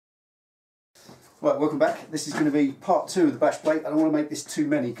Right, welcome back. This is going to be part 2 of the bash plate. I don't want to make this too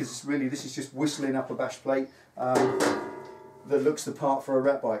many because this is just whistling up a bash plate that looks the part for a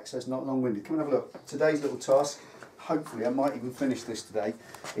rat bike, so it's not long-winded. Come and have a look. Today's little task, hopefully I might even finish this today.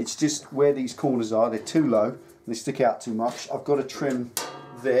 It's just where these corners are, they're too low and they stick out too much. I've got to trim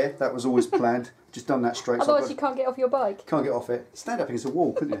there, that was always planned. Just done that straight. Otherwise you can't get off your bike. Can't get off it. Stand up against a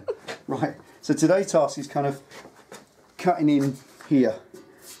wall, couldn't you? Right, so today's task is kind of cutting in here.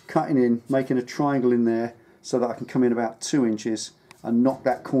 Cutting in, making a triangle in there so that I can come in about 2 inches and knock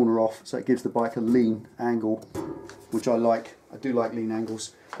that corner off so it gives the bike a lean angle, which I like. I do like lean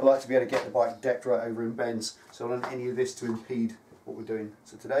angles. I like to be able to get the bike decked right over in bends, so I don't want any of this to impede what we're doing.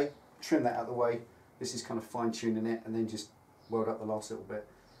 So today, trim that out of the way. This is kind of fine tuning it and then just weld up the last little bit.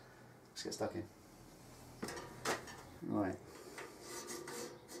 Let's get stuck in. Right.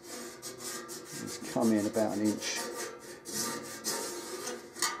 Let's come in about 1 inch.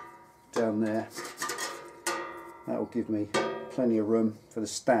 Down there, that will give me plenty of room for the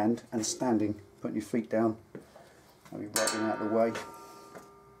stand and standing, putting your feet down. I'll be right out of the way.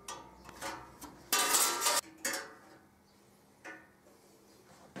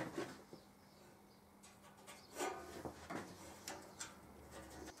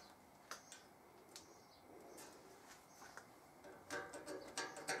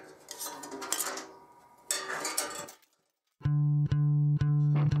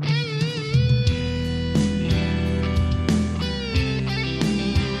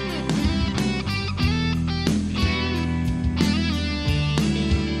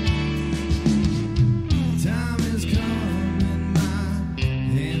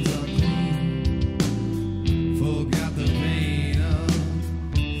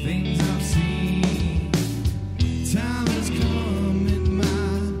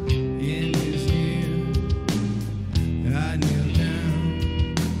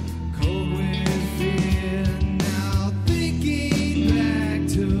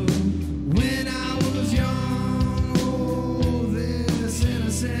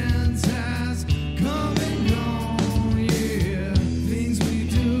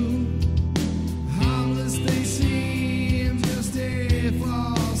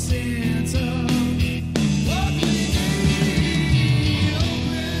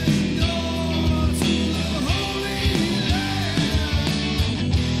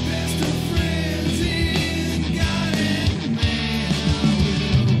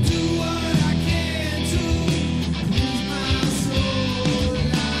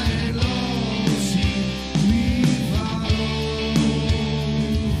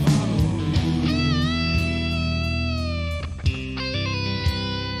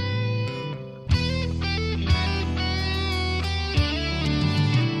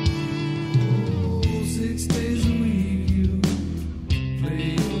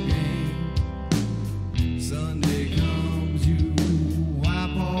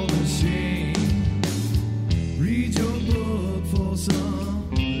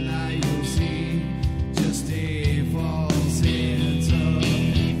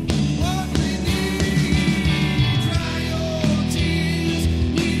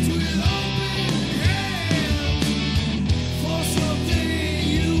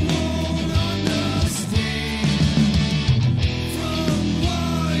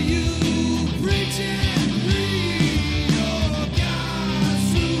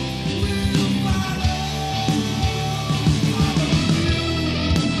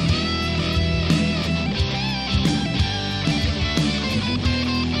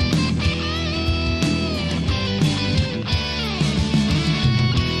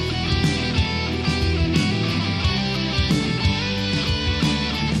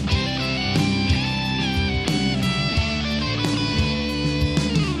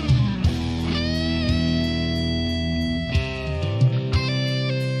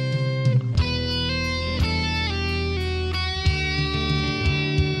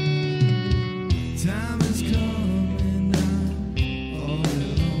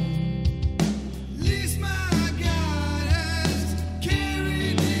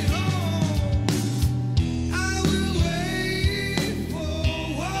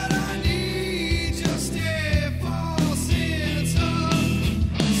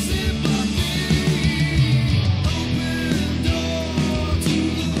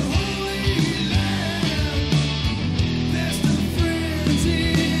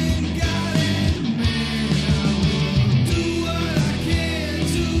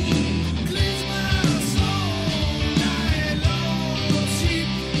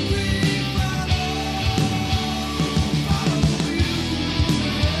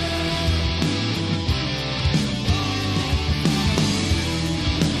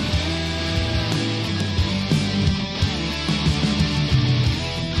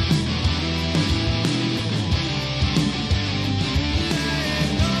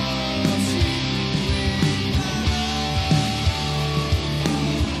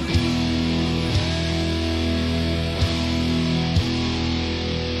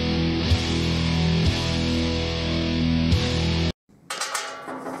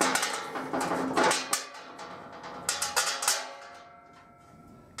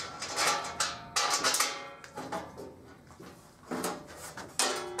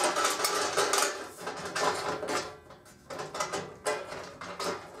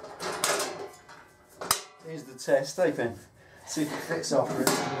 test, eh Ben? See if it fits after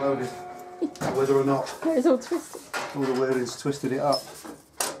it's welded. Whether or not It's all twisted. all the welding's twisted it up.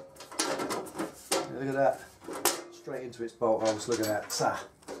 Yeah, look at that. Straight into its bolt holes, look at that.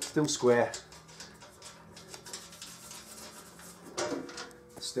 Still square.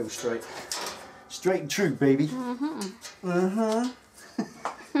 Still straight. Straight and true, baby.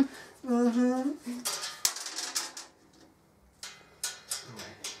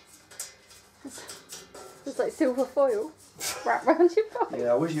 It's like silver foil wrapped around your body.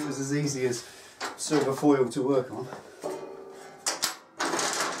 Yeah, I wish it was as easy as silver foil to work on.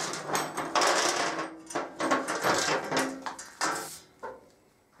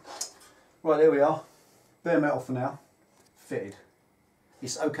 Right, there we are. Bare metal for now. Fitted.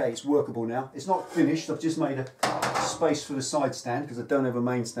 It's okay, it's workable now. It's not finished, I've just made a space for the side stand because I don't have a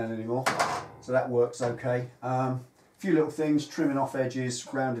main stand anymore. So that works okay. A few little things, trimming off edges,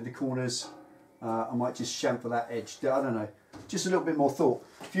 rounded the corners. I might just chamfer that edge. I don't know. Just a little bit more thought.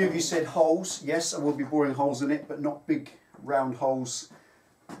 A few of you said holes. Yes, I will be boring holes in it, but not big round holes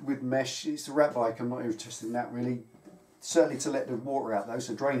with mesh. It's a rat bike, I'm not interested in that really. Certainly to let the water out though,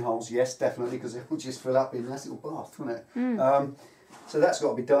 so drain holes, yes, definitely, because it will just fill up in a nice little bath, won't it? So that's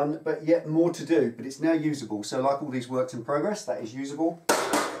got to be done, but yet more to do, but it's now usable. So like all these works in progress, that is usable.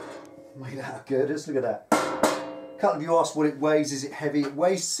 Made out of girders, look at that. A couple of you asked what it weighs, is it heavy? It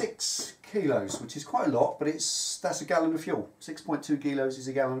weighs 6 kilos, which is quite a lot, but that's a gallon of fuel. 6.2 kilos is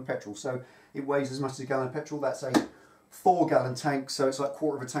a gallon of petrol, so it weighs as much as a gallon of petrol. That's a 4-gallon tank, so it's like a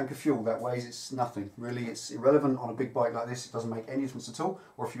quarter of a tank of fuel. That weighs, it's nothing. Really, it's irrelevant on a big bike like this. It doesn't make any difference at all,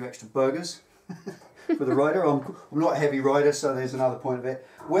 or a few extra burgers for the rider. I'm not a heavy rider, so there's another point of it.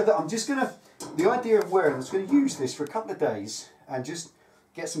 Whether I'm just gonna, the idea of wearing, I'm just gonna use this for a couple of days and just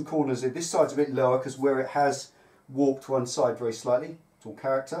get some corners in. This side's a bit lower because where it has warped one side very slightly, it's all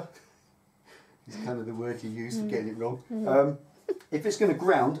character. It's kind of the word you use for getting it wrong. If it's going to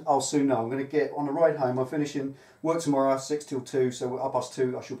ground, I'll soon know. I'm going to get on the ride home. I'm finishing work tomorrow, 6 till 2, so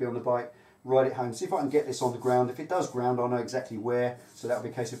 2:30 I shall be on the bike, ride it home, see if I can get this on the ground. If it does ground, I'll know exactly where, so that'll be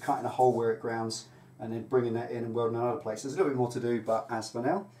a case of cutting a hole where it grounds and then bringing that in and welding another place. There's a little bit more to do, but as for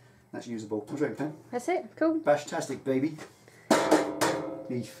now, that's usable. What do you reckon, Pam? That's it, cool. Bashtastic, baby.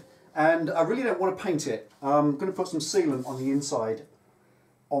 Beef. And I really don't want to paint it. I'm going to put some sealant on the inside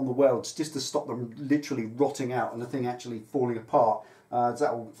on the welds just to stop them literally rotting out and the thing actually falling apart.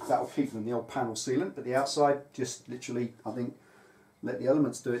 That'll keep them, the old panel sealant, but the outside just literally, I think, let the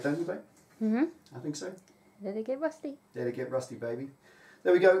elements do it, don't you, babe? I think so. Let it get rusty. Let it get rusty, baby.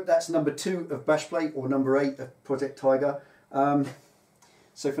 There we go, that's number 2 of Bash Plate, or number 8 of Project Tiger.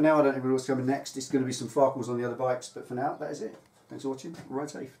 So for now, I don't know what's coming next. It's going to be some Farkles on the other bikes, but for now, that is it. Thanks for watching. Ride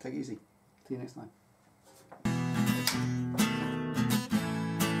safe, take it easy. See you next time.